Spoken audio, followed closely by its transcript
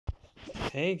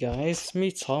Hey guys, it's me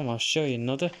Tom. I'll show you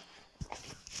another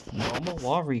normal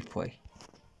war replay.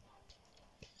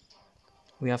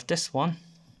 We have this one.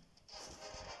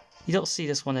 You don't see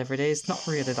this one every day, it's not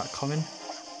really that common.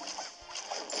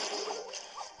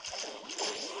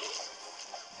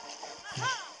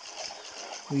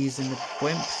 We're using the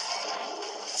blimp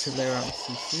to lure out the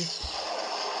CC.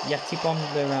 Yeti bomb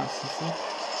to lure out CC.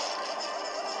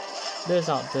 Lures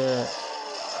out the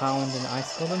Hound and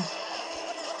Ice Golem.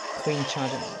 Queen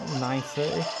charge at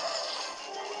 9:30.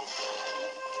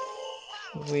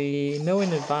 We know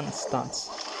in advance that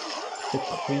the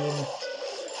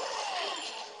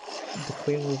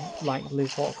queen will likely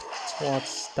walk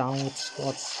downwards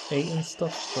towards 8 and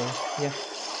stuff, so yeah.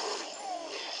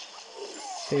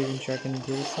 Baby dragon on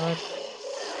the other side.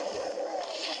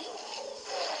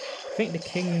 I think the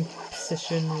king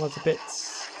position was a bit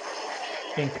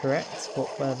incorrect, but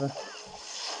whatever.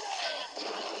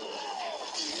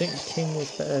 I think the king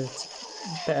was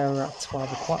better at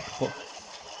 12 o'clock, but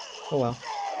oh well.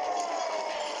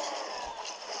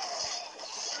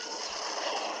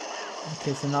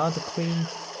 Okay, so now the queen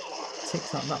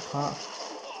takes out that part,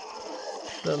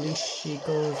 but at least she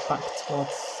goes back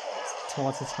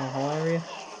towards the town hall area.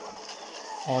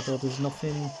 Although there's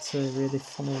nothing to really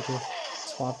funnel the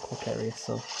 12 o'clock area,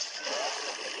 so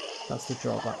that's the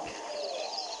drawback.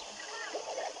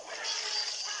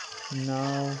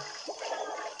 Now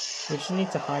we just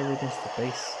need to hide against the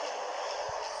base.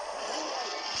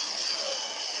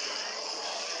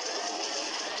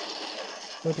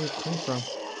 Where do we come from?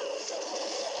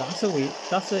 That's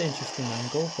an interesting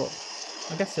angle, but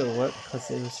I guess it'll work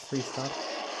because it was freestyle.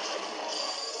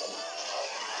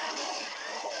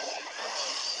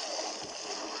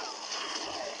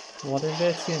 What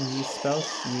ability and use spells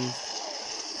used?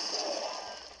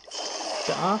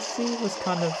 The RC was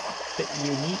kind of a bit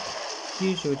unique.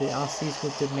 Usually the RC's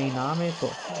with the main army,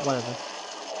 but whatever.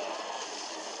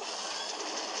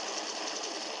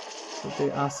 But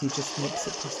the RC just makes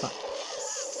it past that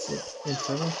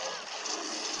infernal.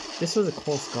 This was a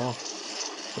close call,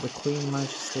 but the queen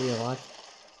managed to stay alive.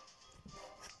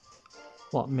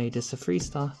 What made this a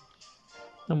 3-star?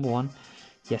 Number 1,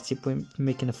 Yeti blimp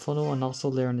making a funnel and also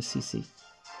luring the CC.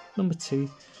 Number 2,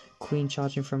 queen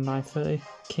charging from 9:30,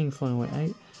 king funnel at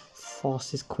 8,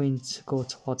 forces queen to go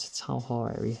towards the town hall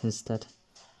area instead.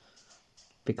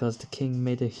 Because the king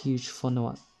made a huge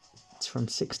funnel from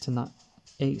 6 to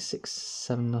 8, 6,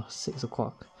 7 or 6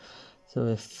 o'clock. So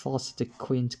it forced the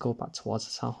queen to go back towards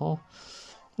the town hall.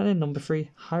 And then number 3,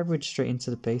 hybrid straight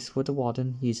into the base with the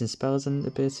warden, using spells and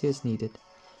ability as needed.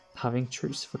 Having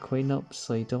troops for queen up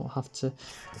so you don't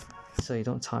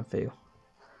time fail.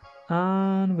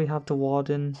 And we have the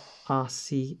warden,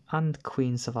 RC and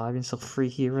queen surviving, so 3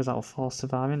 heroes out of 4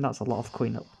 surviving. That's a lot of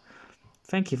queen up.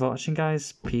 Thank you for watching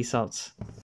guys, peace out.